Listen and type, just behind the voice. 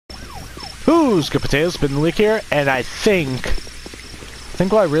Ooh, good potatoes, spin the leak here, and I think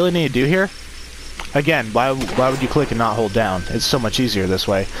what I really need to do here, again, why would you click and not hold down? It's so much easier this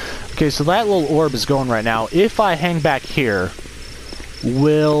way. Okay, so that little orb is going right now. If I hang back here,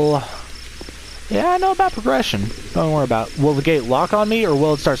 yeah, I know about progression. Don't worry about it. Will the gate lock on me, or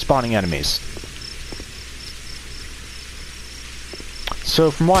will it start spawning enemies?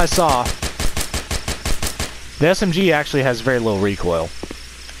 So from what I saw, the SMG actually has very low recoil.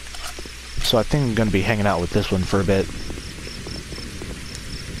 So I think I'm going to be hanging out with this one for a bit.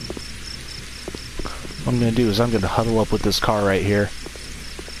 What I'm going to do is I'm going to huddle up with this car right here.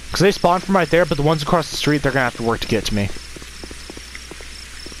 Because they spawn from right there, but the ones across the street, they're going to have to work to get to me.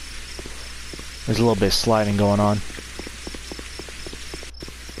 There's a little bit of sliding going on.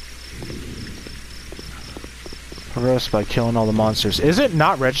 Progress by killing all the monsters. Is it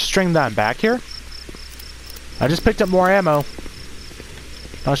not registering that I'm back here? I just picked up more ammo.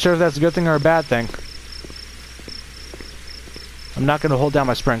 Not sure if that's a good thing or a bad thing. I'm not going to hold down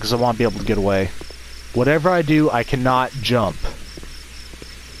my sprint because I want to be able to get away. Whatever I do, I cannot jump.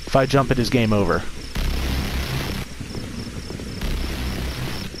 If I jump, it is game over.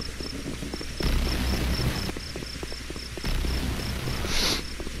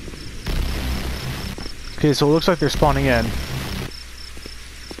 Okay, so it looks like they're spawning in.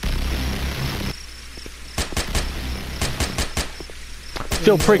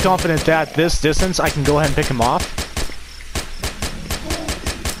 Feel pretty confident that this distance I can go ahead and pick him off.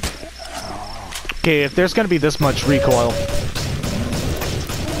 Okay, if there's gonna be this much recoil,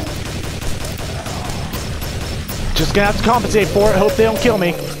 just gonna have to compensate for it. Hope they don't kill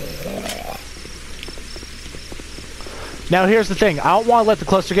me. Now here's the thing, I don't want to let the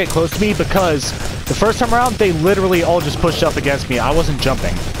cluster get close to me because the first time around they literally all just pushed up against me. I wasn't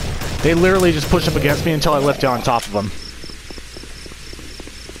jumping. They literally just pushed up against me until I lifted on top of them.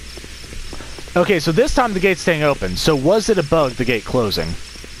 Okay, so this time the gate's staying open. So was it a bug, the gate closing?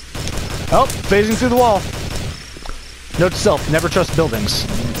 Oh, phasing through the wall. Note to self, never trust buildings.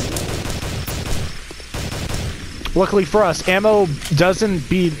 Luckily for us, ammo doesn't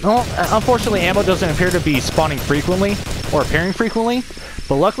be... Well, unfortunately, ammo doesn't appear to be spawning frequently, or appearing frequently.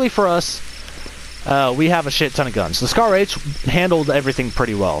 But luckily for us, we have a shit ton of guns. The Scar H handled everything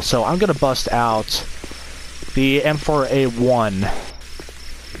pretty well. So I'm going to bust out the M4A1.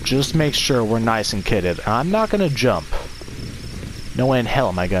 Just make sure we're nice and kitted. I'm not going to jump. No way in hell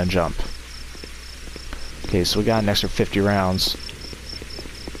am I going to jump. Okay, so we got an extra 50 rounds.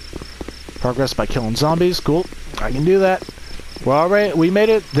 Progress by killing zombies. Cool. I can do that. We're alright. We made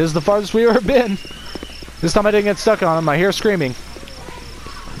it. This is the farthest we've ever been. This time I didn't get stuck on him. I hear screaming.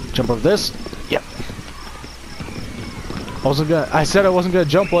 Jump over this. Yep. I said I wasn't going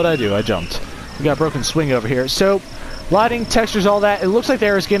to jump. What'd I do? I jumped. We got a broken swing over here. So... lighting, textures, all that. It looks like the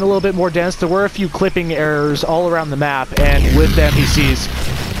area is getting a little bit more dense. There were a few clipping errors all around the map and with the NPCs.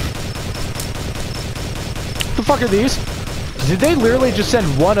 What the fuck are these? Did they literally just send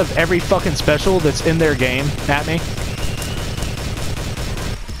one of every fucking special that's in their game at me?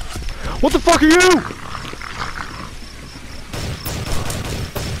 What the fuck are you?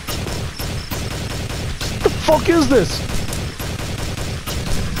 What the fuck is this?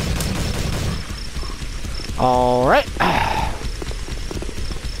 Alright.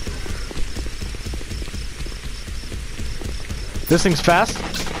 This thing's fast.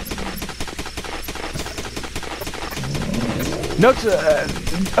 Note,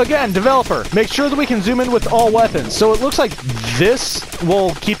 again, developer, make sure that we can zoom in with all weapons. So it looks like this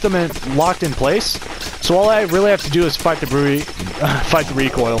will keep them locked in place. So all I really have to do is fight the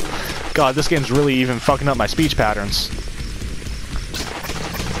recoil. God, this game's really even fucking up my speech patterns.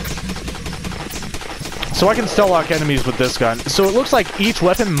 So I can still lock enemies with this gun. So it looks like each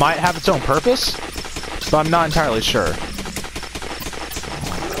weapon might have its own purpose, but I'm not entirely sure.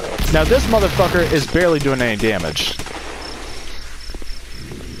 Now this motherfucker is barely doing any damage.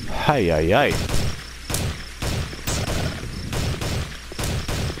 Hi-yi-yi.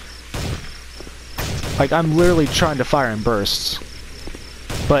 Like, I'm literally trying to fire in bursts.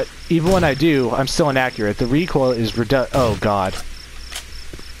 But even when I do, I'm still inaccurate. The recoil is oh god.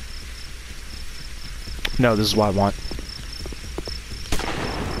 No, this is what I want.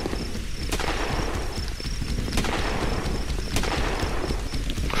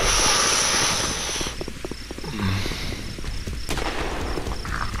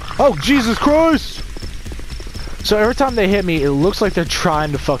 Oh, Jesus Christ! So every time they hit me, it looks like they're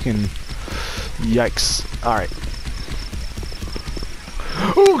trying to fucking... Yikes. Alright.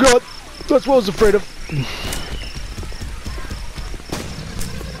 Oh god! That's what I was afraid of.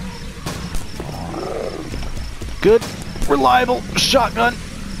 Good, reliable shotgun.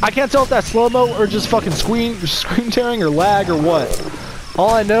 I can't tell if that's slow-mo or just fucking screen tearing or lag or what.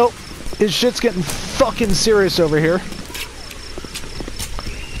 All I know is shit's getting fucking serious over here.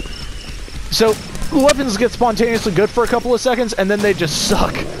 So, weapons get spontaneously good for a couple of seconds, and then they just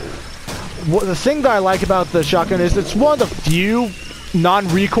suck. The thing that I like about the shotgun is it's one of the few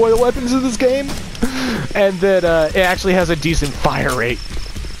non-recoil weapons in this game, and that it actually has a decent fire rate.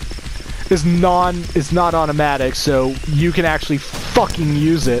 It's not automatic, so you can actually fucking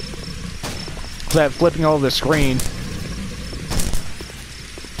use it without flipping over the screen.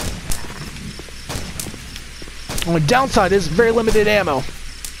 The downside is very limited ammo.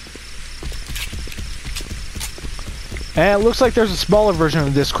 And it looks like there's a smaller version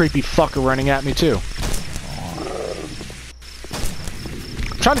of this creepy fucker running at me too.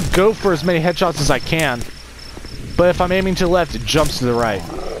 I'm trying to go for as many headshots as I can, but if I'm aiming to the left, it jumps to the right.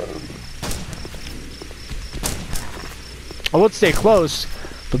 I would stay close,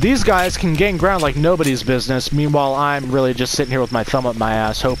 but these guys can gain ground like nobody's business. Meanwhile, I'm really just sitting here with my thumb up my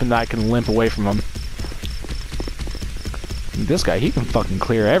ass, hoping that I can limp away from them. This guy, he can fucking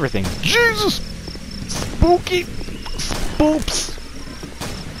clear everything. Jesus! Spooky! Spoops!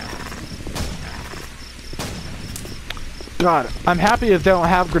 God, I'm happy that they don't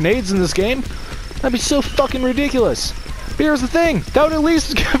have grenades in this game. That'd be so fucking ridiculous. But here's the thing, that would at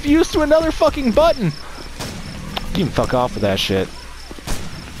least give use to another fucking button. You can fuck off with that shit.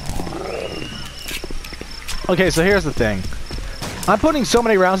 Okay, so here's the thing. I'm putting so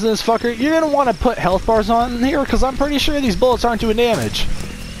many rounds in this fucker, you're gonna want to put health bars on here, because I'm pretty sure these bullets aren't doing damage.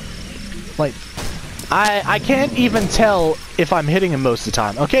 Like, I can't even tell if I'm hitting him most of the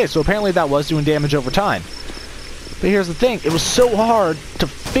time. Okay, so apparently that was doing damage over time. But here's the thing, it was so hard to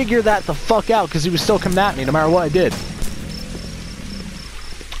figure that the fuck out, because he was still coming at me no matter what I did.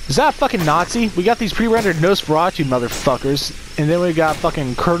 Is that a fucking Nazi? We got these pre-rendered Nosferatu motherfuckers, and then we got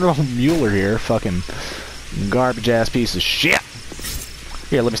fucking Colonel Mueller here, fucking garbage-ass piece of shit.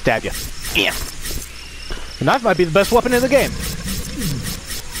 Here, let me stab you. Yeah. The knife might be the best weapon in the game.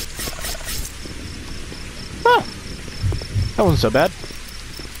 Oh, that wasn't so bad.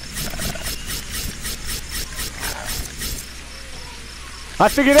 I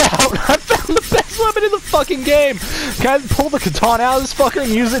figured it out. I found the best weapon in the fucking game. Can I pull the katana out of this fucker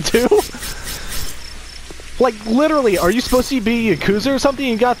and use it too? Like literally, are you supposed to be Yakuza or something?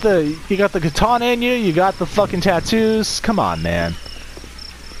 You got the katana in you. You got the fucking tattoos. Come on, man.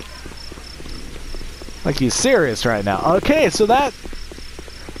 Like he's serious right now. Okay, so that.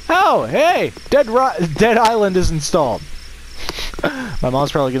 Oh, hey, Dead Island is installed. My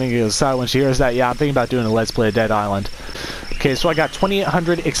mom's probably gonna get excited when she hears that. Yeah, I'm thinking about doing a Let's Play of Dead Island. Okay, so I got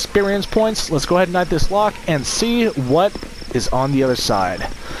 2,800 experience points. Let's go ahead and knight this lock and see what is on the other side.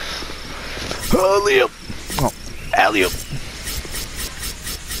 Alley-oop. Oh, alley-oop.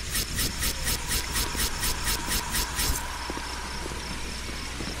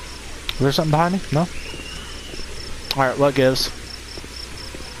 Is there something behind me? No? Alright, what gives?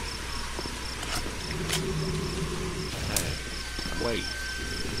 Wait.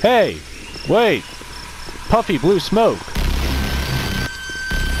 Hey! Wait! Puffy blue smoke.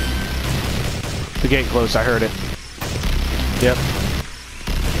 The gate closed, I heard it. Yep.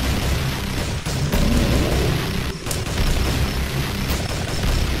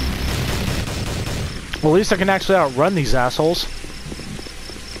 Well, at least I can actually outrun these assholes.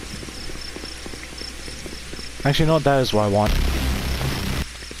 Actually, you know what? That is what I want.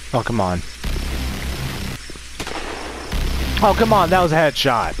 Oh, come on. Oh, come on. That was a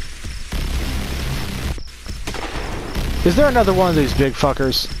headshot. Is there another one of these big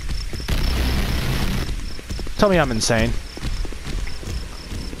fuckers? Tell me I'm insane.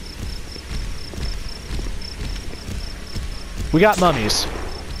 We got mummies.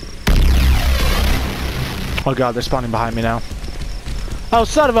 Oh god, they're spawning behind me now. Oh,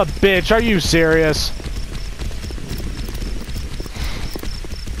 son of a bitch, are you serious?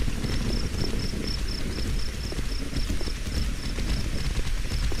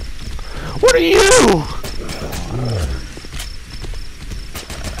 What are you?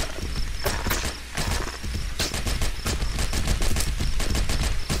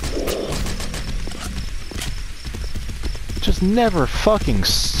 Just never fucking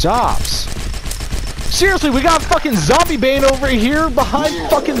stops. Seriously, we got fucking Zombie Bane over here behind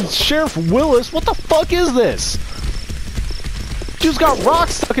fucking Sheriff Willis. What the fuck is this? Dude's got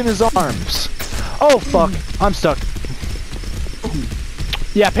rocks stuck in his arms. Oh fuck, I'm stuck.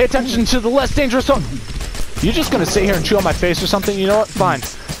 Yeah, pay attention to the less dangerous zone. You just gonna sit here and chew on my face or something? You know what? Fine.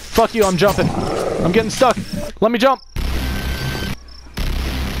 Fuck you, I'm jumping. I'm getting stuck. Let me jump.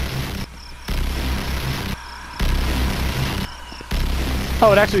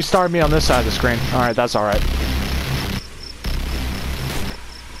 Oh, it actually started me on this side of the screen. Alright, that's alright.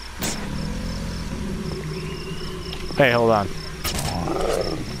 Hey, hold on.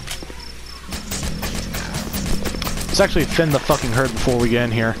 Let's actually thin the fucking herd before we get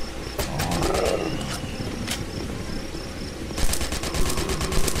in here.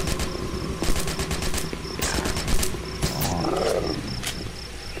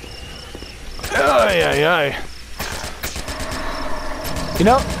 Ay. You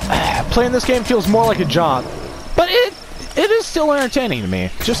know, playing this game feels more like a job, but it is still entertaining to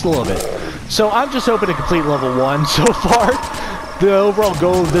me, just a little bit. So I'm just hoping to complete level 1 so far. The overall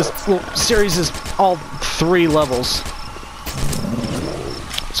goal of this little series is all 3 levels.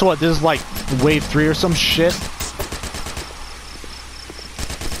 So what, this is like wave 3 or some shit?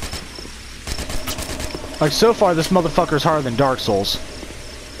 Like, so far this motherfucker's harder than Dark Souls.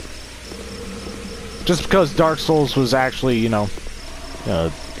 Just because Dark Souls was actually, you know,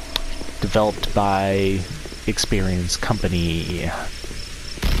 developed by Experience Company.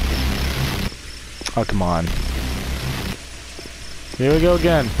 Oh, come on. Here we go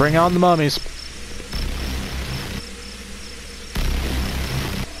again. Bring on the mummies.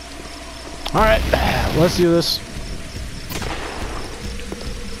 Alright, let's do this.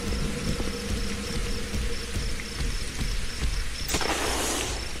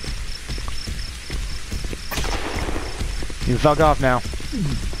 You fuck off now.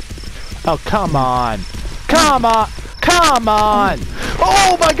 Oh, come on. Come on. Come on.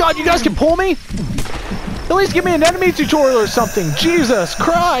 Oh my god, you guys can pull me? At least give me an enemy tutorial or something. Jesus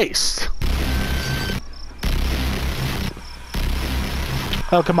Christ.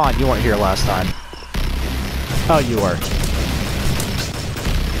 Oh, come on. You weren't here last time. Oh, you were.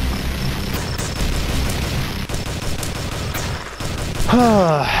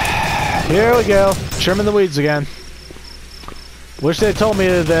 Here we go. Trimming the weeds again. Wish they had told me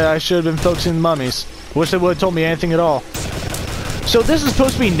that I should have been focusing on the mummies. Wish they would have told me anything at all. So this is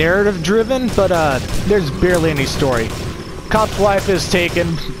supposed to be narrative driven, but there's barely any story. Cop's wife is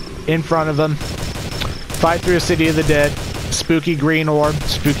taken in front of him. Fight through a city of the dead. Spooky green orb.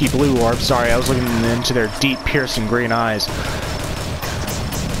 Spooky blue orb. Sorry, I was looking into their deep, piercing green eyes.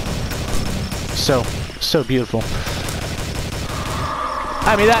 So beautiful.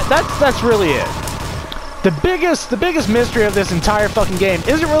 I mean, that's really it. The biggest mystery of this entire fucking game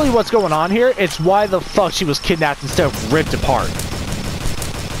isn't really what's going on here. It's why the fuck she was kidnapped instead of ripped apart.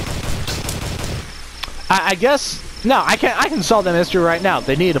 I guess no, I can solve that mystery right now.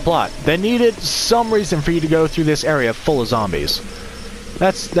 They needed a plot. They needed some reason for you to go through this area full of zombies.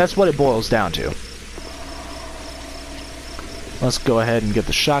 That's what it boils down to. Let's go ahead and get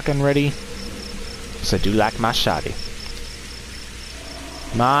the shotgun ready. Because I do like my shotty.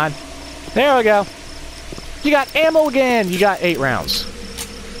 Come on. There we go. You got ammo again! You got 8 rounds.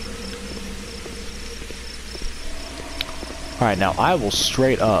 Alright, now I will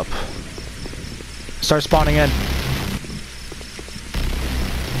straight up start spawning in. I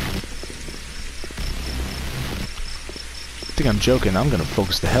think I'm joking. I'm gonna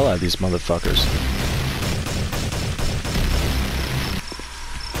focus the hell out of these motherfuckers.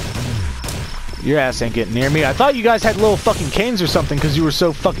 Your ass ain't getting near me. I thought you guys had little fucking canes or something because you were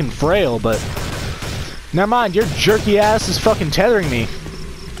so fucking frail, but never mind, your jerky ass is fucking tethering me.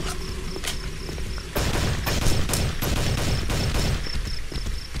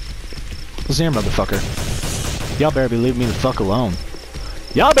 Listen here, motherfucker. Y'all better be leaving me the fuck alone.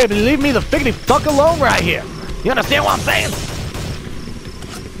 Y'all better be leaving me the figgity fuck alone right here. You understand what I'm saying?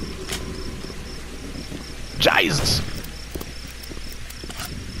 Jesus.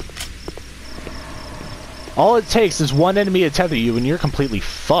 All it takes is one enemy to tether you and you're completely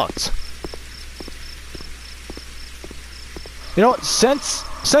fucked. You know what? Since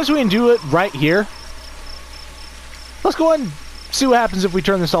we can do it right here, let's go ahead and see what happens if we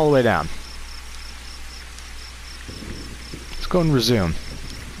turn this all the way down. Let's go and resume.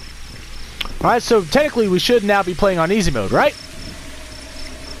 Alright, so technically we should now be playing on easy mode, right?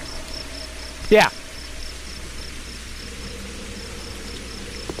 Yeah.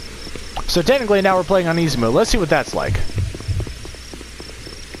 So technically now we're playing on easy mode. Let's see what that's like.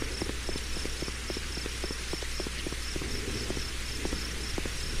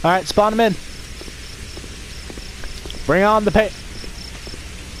 Alright, spawn them in. Bring on the pain.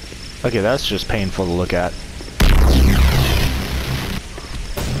 Okay, that's just painful to look at.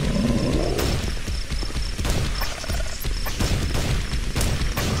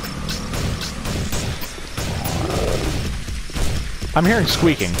 I'm hearing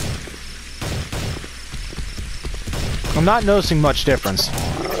squeaking. I'm not noticing much difference.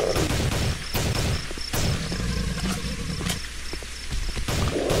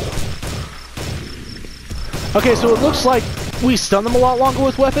 Okay, so it looks like we stun them a lot longer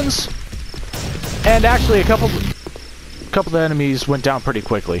with weapons. And actually, a couple of the enemies went down pretty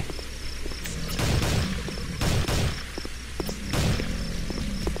quickly.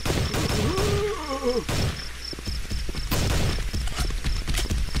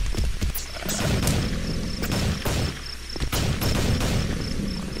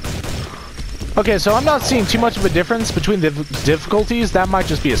 Okay, so I'm not seeing too much of a difference between the difficulties. That might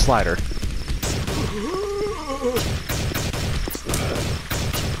just be a slider.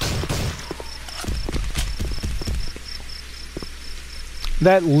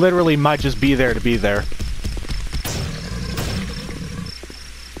 That literally might just be there to be there.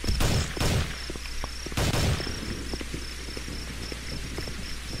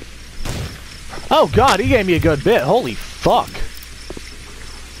 Oh god, he gave me a good bit. Holy fuck.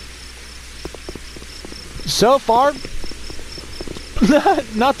 So far,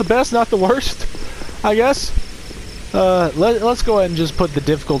 not the best, not the worst, I guess. Let's go ahead and just put the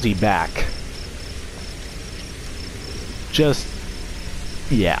difficulty back. Just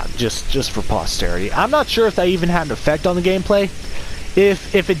for posterity. I'm not sure if that even had an effect on the gameplay.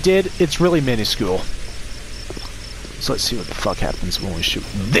 If it did, it's really minuscule. So let's see what the fuck happens when we shoot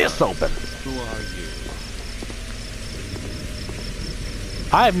this open. Who are you?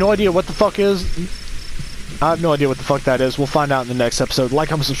 I have no idea what the fuck is. I have no idea what the fuck that is. We'll find out in the next episode. Like,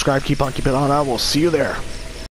 comment, subscribe, keep on keeping on. I will see you there.